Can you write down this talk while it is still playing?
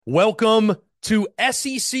Welcome to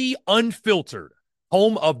SEC Unfiltered,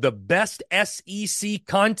 home of the best SEC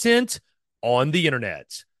content on the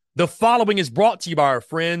internet. The following is brought to you by our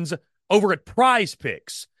friends over at Prize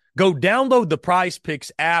Picks. Go download the Prize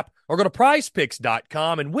Picks app or go to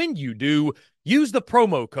prizepicks.com, and when you do, use the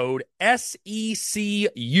promo code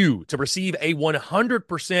SECU to receive a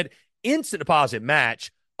 100% instant deposit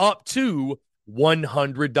match up to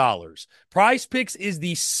 $100. Prize Picks is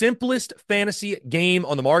the simplest fantasy game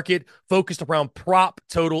on the market, focused around prop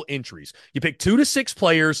total entries. You pick 2 to 6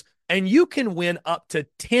 players, and you can win up to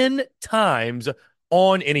 10 times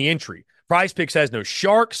on any entry. Prize Picks has no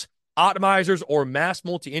sharks, optimizers, or mass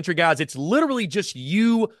multi-entry guides. It's literally just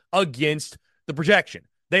you against the projection.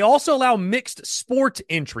 They also allow mixed sport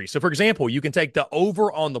entry. So, for example, you can take the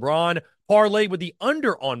over on LeBron, parlay with the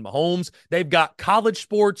under on Mahomes. They've got college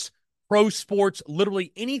sports, pro sports,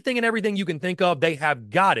 literally anything and everything you can think of, they have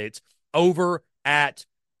got it over at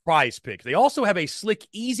Prize Picks. They also have a slick,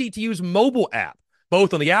 easy-to-use mobile app,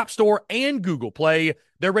 both on the App Store and Google Play.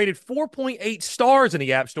 They're rated 4.8 stars in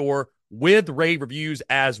the App Store with rave reviews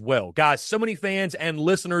as well. Guys, so many fans and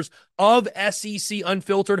listeners of SEC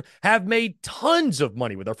Unfiltered have made tons of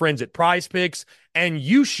money with our friends at Prize Picks, and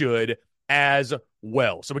you should as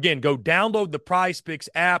well. So again, go download the Prize Picks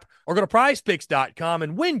app or go to prizepicks.com,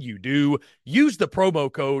 and when you do, use the promo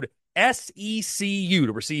code SECU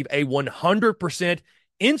to receive a 100%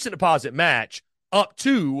 instant deposit match up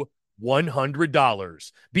to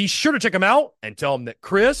 $100. Be sure to check them out and tell them that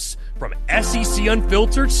Chris from SEC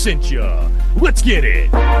Unfiltered sent you. Let's get it.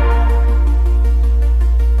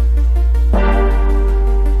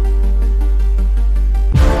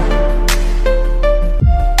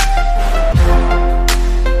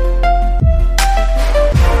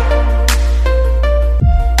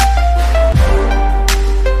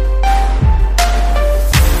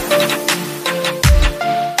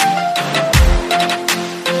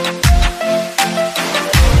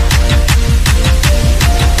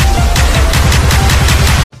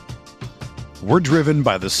 We're driven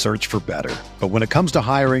by the search for better. But when it comes to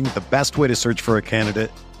hiring, the best way to search for a candidate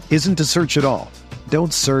isn't to search at all.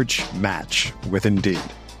 Don't search, match with Indeed.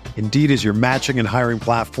 Indeed is your matching and hiring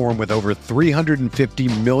platform with over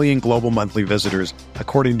 350 million global monthly visitors,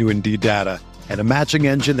 according to Indeed data, and a matching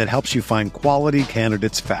engine that helps you find quality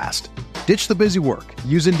candidates fast. Ditch the busy work.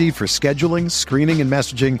 Use Indeed for scheduling, screening, and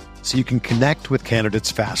messaging so you can connect with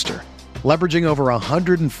candidates faster. Leveraging over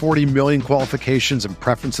 140 million qualifications and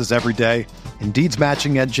preferences every day, Indeed's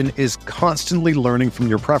matching engine is constantly learning from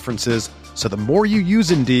your preferences, so the more you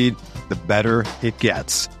use Indeed, the better it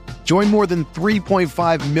gets. Join more than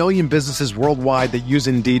 3.5 million businesses worldwide that use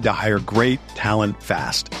Indeed to hire great talent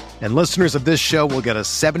fast. And listeners of this show will get a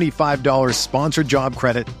 $75 sponsored job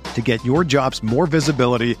credit to get your jobs more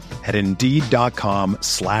visibility at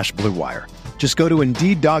Indeed.com/Blue Wire. Just go to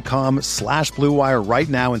Indeed.com/Blue Wire right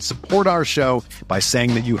now and support our show by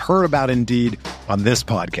saying that you heard about Indeed on this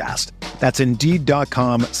podcast. That's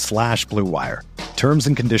Indeed.com/Blue Wire. Terms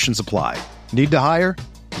and conditions apply. Need to hire?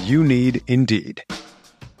 You need Indeed.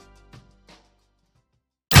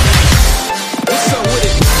 What's up with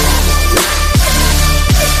it?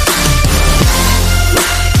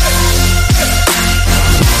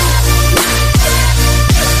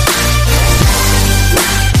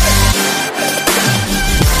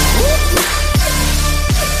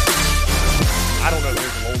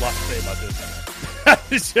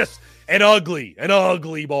 It's just an ugly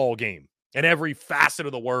ball game in every facet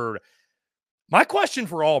of the word. My question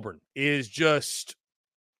for Auburn is just,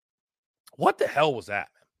 what the hell was that?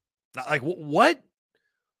 Like, what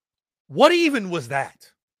even was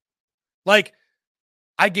that? Like,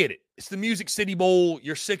 I get it. It's the Music City Bowl.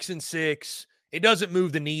 You're 6-6. It doesn't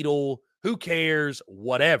move the needle. Who cares?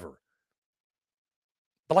 Whatever.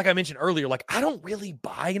 But like I mentioned earlier, like, I don't really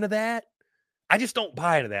buy into that. I just don't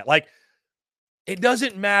buy into that. Like, it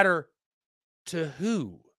doesn't matter to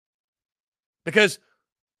who. Because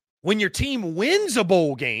when your team wins a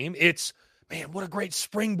bowl game, it's, man, what a great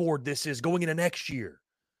springboard this is going into next year.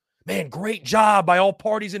 Man, great job by all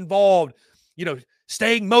parties involved,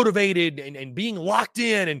 staying motivated and being locked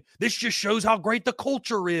in. And this just shows how great the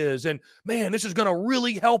culture is. And, man, this is going to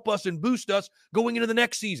really help us and boost us going into the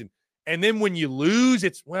next season. And then when you lose,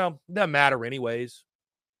 it's, well, doesn't matter anyways.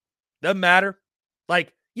 Doesn't matter.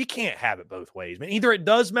 Like, you can't have it both ways, man. Either it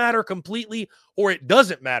does matter completely or it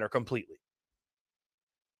doesn't matter completely.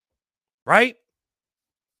 Right?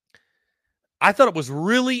 I thought it was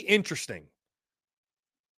really interesting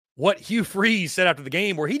what Hugh Freeze said after the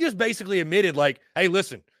game, where he just basically admitted, like, hey,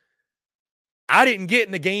 listen, I didn't get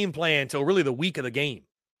in the game plan until really the week of the game.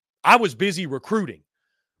 I was busy recruiting.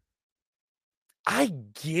 I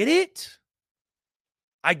get it.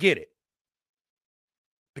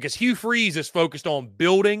 Because Hugh Freeze is focused on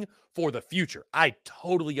building for the future. I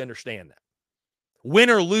totally understand that. Win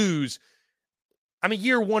or lose, I mean,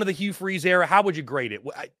 year one of the Hugh Freeze era, how would you grade it?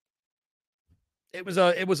 It was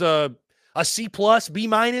a C plus, B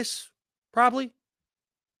minus, probably.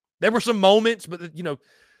 There were some moments, but the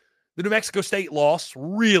New Mexico State loss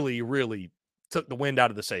really, really took the wind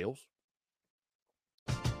out of the sails.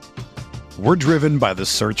 We're driven by the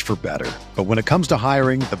search for better. But when it comes to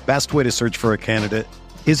hiring, the best way to search for a candidate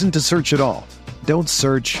isn't to search at all. Don't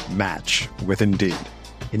search, match with Indeed.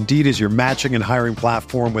 Indeed is your matching and hiring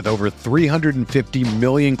platform with over 350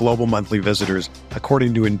 million global monthly visitors,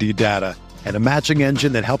 according to Indeed data, and a matching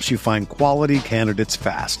engine that helps you find quality candidates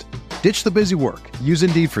fast. Ditch the busy work. Use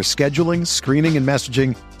Indeed for scheduling, screening, and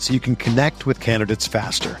messaging so you can connect with candidates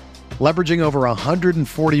faster. Leveraging over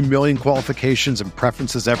 140 million qualifications and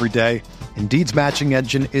preferences every day, Indeed's matching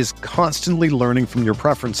engine is constantly learning from your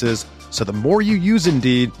preferences, so the more you use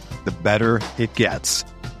Indeed, the better it gets.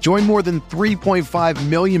 Join more than 3.5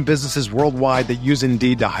 million businesses worldwide that use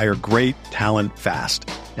Indeed to hire great talent fast.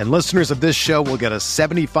 And listeners of this show will get a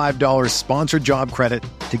 $75 sponsored job credit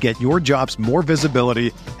to get your jobs more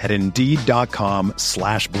visibility at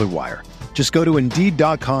Indeed.com/Blue Wire. Just go to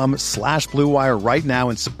Indeed.com/Blue Wire right now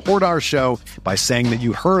and support our show by saying that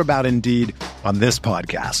you heard about Indeed on this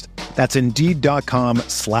podcast. That's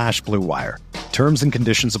Indeed.com/Blue Wire. Terms and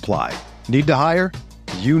conditions apply. Need to hire?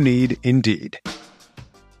 You need Indeed.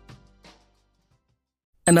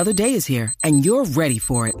 Another day is here, and you're ready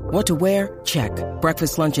for it. What to wear? Check.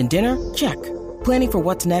 Breakfast, lunch, and dinner? Check. Planning for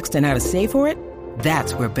what's next and how to save for it?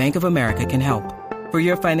 That's where Bank of America can help. For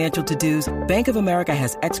your financial to-dos, Bank of America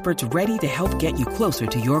has experts ready to help get you closer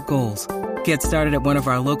to your goals. Get started at one of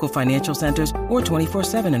our local financial centers or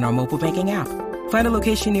 24/7 in our mobile banking app. Find a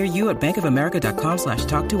location near you at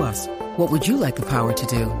bankofamerica.com/talktous. What would you like the power to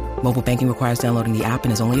do? Mobile banking requires downloading the app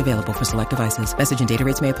and is only available for select devices. Message and data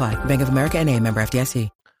rates may apply. Bank of America N.A., member FDIC.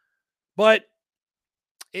 But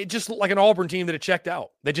it just looked like an Auburn team that had checked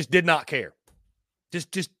out. They just did not care.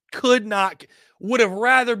 Just could not, would have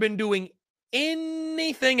rather been doing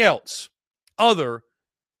anything else other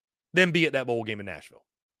than be at that bowl game in Nashville.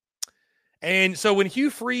 And so when Hugh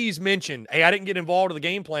Freeze mentioned, hey, I didn't get involved in the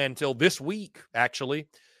game plan until this week, actually.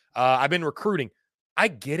 I've been recruiting. I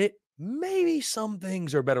get it. Maybe some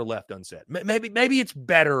things are better left unsaid. Maybe it's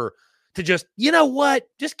better to just, you know what?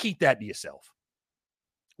 Just keep that to yourself.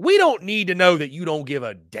 We don't need to know that you don't give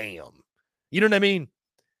a damn. You know what I mean?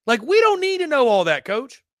 Like, we don't need to know all that,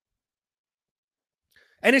 coach.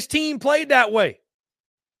 And his team played that way.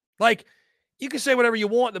 Like, you can say whatever you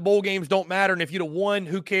want. The bowl games don't matter. And if you'd have won,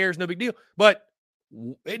 who cares? No big deal. But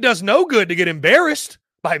it does no good to get embarrassed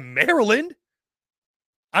by Maryland.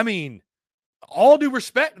 I mean, all due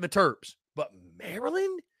respect to the Terps, but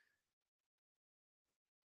Maryland?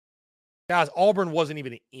 Guys, Auburn wasn't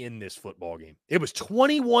even in this football game. It was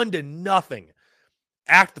 21-0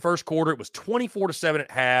 after the first quarter. It was 24-7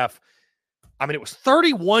 at half. I mean, it was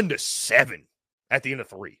 31-7 at the end of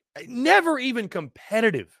three. Never even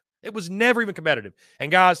competitive. It was never even competitive.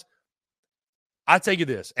 And guys, I tell you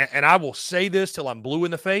this, and I will say this till I'm blue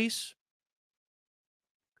in the face.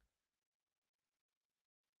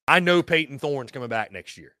 I know Peyton Thorne's coming back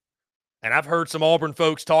next year. And I've heard some Auburn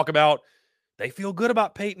folks talk about they feel good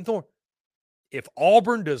about Peyton Thorne. If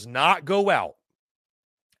Auburn does not go out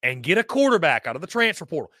and get a quarterback out of the transfer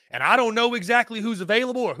portal, and I don't know exactly who's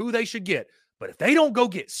available or who they should get, but if they don't go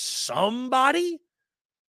get somebody,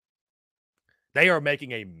 they are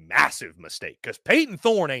making a massive mistake because Peyton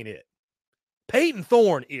Thorne ain't it. Peyton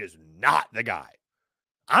Thorne is not the guy.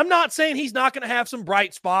 I'm not saying he's not going to have some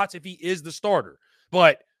bright spots if he is the starter,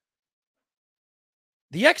 but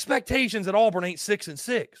the expectations at Auburn ain't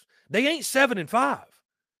 6-6. They ain't 7-5,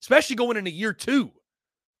 especially going into year two.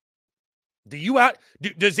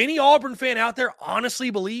 Does any Auburn fan out there honestly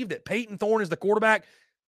believe that Peyton Thorne is the quarterback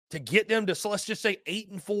to get them to, let's just say,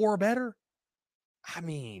 8-4 or better? I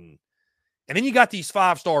mean, and then you got these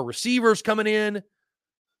 5-star receivers coming in.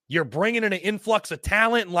 You're bringing in an influx of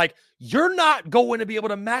talent. And like, you're not going to be able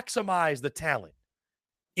to maximize the talent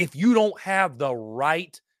if you don't have the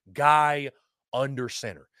right guy under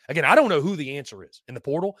center. Again, I don't know who the answer is in the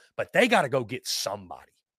portal, but they got to go get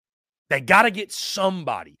somebody. They got to get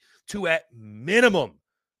somebody to, at minimum,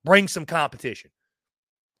 bring some competition.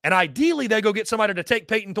 And ideally, they go get somebody to take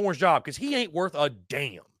Peyton Thorne's job because he ain't worth a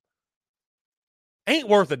damn. Ain't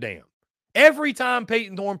worth a damn. Every time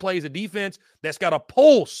Peyton Thorne plays a defense that's got a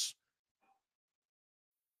pulse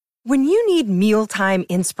When you need mealtime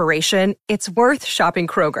inspiration, it's worth shopping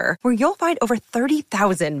Kroger, where you'll find over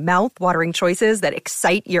 30,000 mouth-watering choices that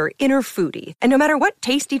excite your inner foodie. And no matter what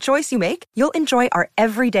tasty choice you make, you'll enjoy our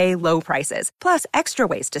everyday low prices, plus extra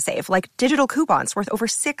ways to save, like digital coupons worth over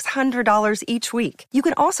 $600 each week. You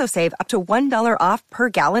can also save up to $1 off per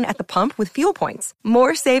gallon at the pump with fuel points.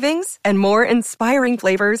 More savings and more inspiring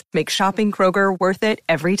flavors make shopping Kroger worth it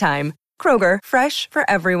every time. Kroger, fresh for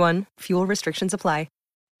everyone. Fuel restrictions apply.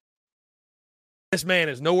 This man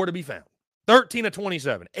is nowhere to be found. 13 of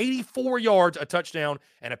 27, 84 yards, a touchdown,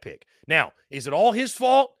 and a pick. Now, is it all his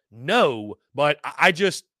fault? No, but I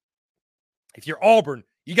just, if you're Auburn,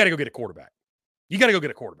 you got to go get a quarterback. You got to go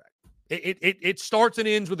get a quarterback. It starts and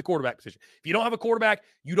ends with the quarterback position. If you don't have a quarterback,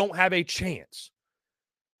 you don't have a chance.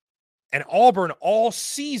 And Auburn all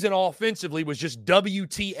season offensively was just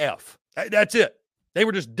WTF. That's it. They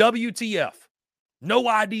were just WTF. No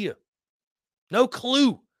idea. No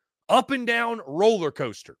clue. Up and down roller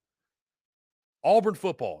coaster. Auburn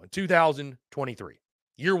football in 2023.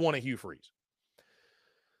 Year one of Hugh Freeze.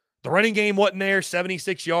 The running game wasn't there.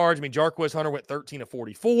 76 yards. I mean, Jarquez Hunter went 13 of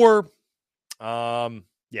 44. There's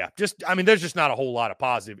just not a whole lot of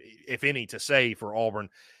positive, if any, to say for Auburn.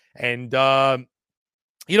 And, I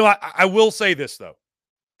will say this, though,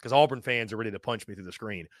 because Auburn fans are ready to punch me through the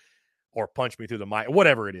screen or punch me through the mic,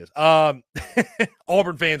 whatever it is. Auburn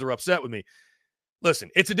fans are upset with me.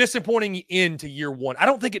 Listen, it's a disappointing end to year one. I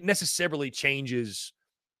don't think it necessarily changes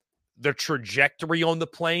the trajectory on the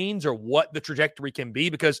Plains or what the trajectory can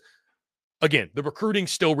be because, again, the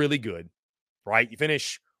recruiting's still really good, right? You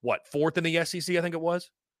finish, fourth in the SEC, I think it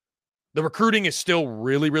was? The recruiting is still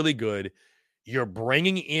really, really good. You're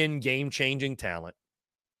bringing in game-changing talent.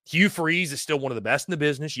 Hugh Freeze is still one of the best in the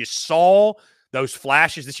business. You saw those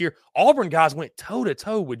flashes this year. Auburn guys went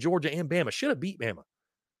toe-to-toe with Georgia and Bama. Should have beat Bama.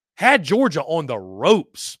 Had Georgia on the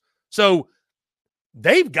ropes. So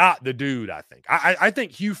they've got the dude, I think. I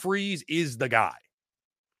think Hugh Freeze is the guy.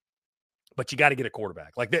 But you got to get a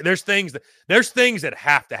quarterback. Like there's things that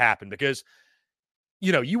have to happen because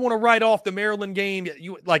you want to write off the Maryland game,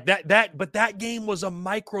 but that game was a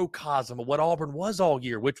microcosm of what Auburn was all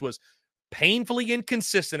year, which was painfully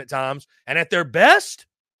inconsistent at times, and at their best,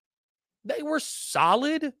 they were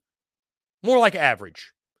solid, more like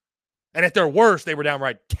average. And at their worst, they were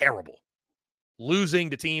downright terrible, losing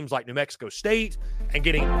to teams like New Mexico State and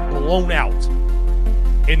getting blown out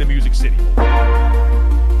in the Music City Bowl.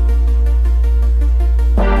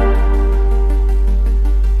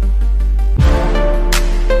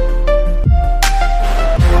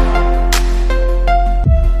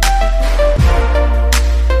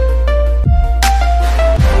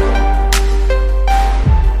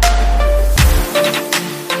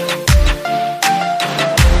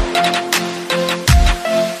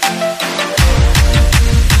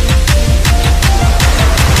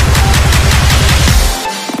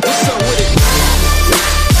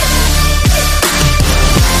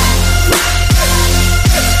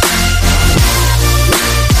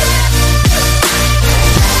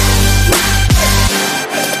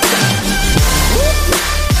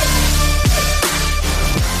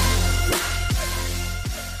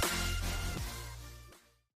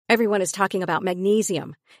 Everyone is talking about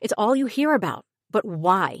magnesium. It's all you hear about. But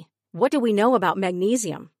why? What do we know about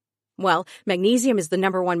magnesium? Well, magnesium is the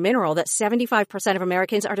number one mineral that 75% of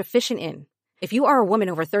Americans are deficient in. If you are a woman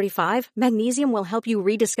over 35, magnesium will help you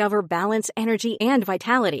rediscover balance, energy, and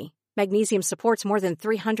vitality. Magnesium supports more than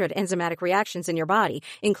 300 enzymatic reactions in your body,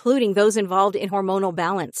 including those involved in hormonal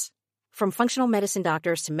balance. From functional medicine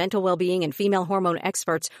doctors to mental well-being and female hormone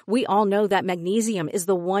experts, we all know that magnesium is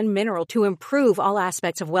the one mineral to improve all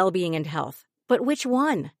aspects of well-being and health. But which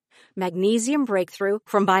one? Magnesium Breakthrough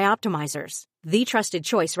from Bioptimizers, the trusted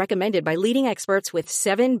choice recommended by leading experts with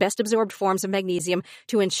 7 best-absorbed forms of magnesium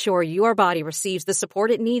to ensure your body receives the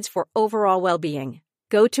support it needs for overall well-being.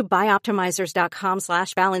 Go to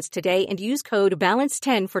bioptimizers.com/balance today and use code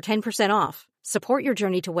BALANCE10 for 10% off. Support your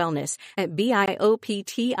journey to wellness at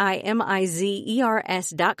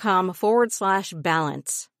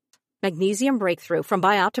bioptimizers.com/balance. Magnesium Breakthrough from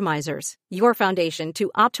Bioptimizers, your foundation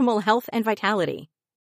to optimal health and vitality.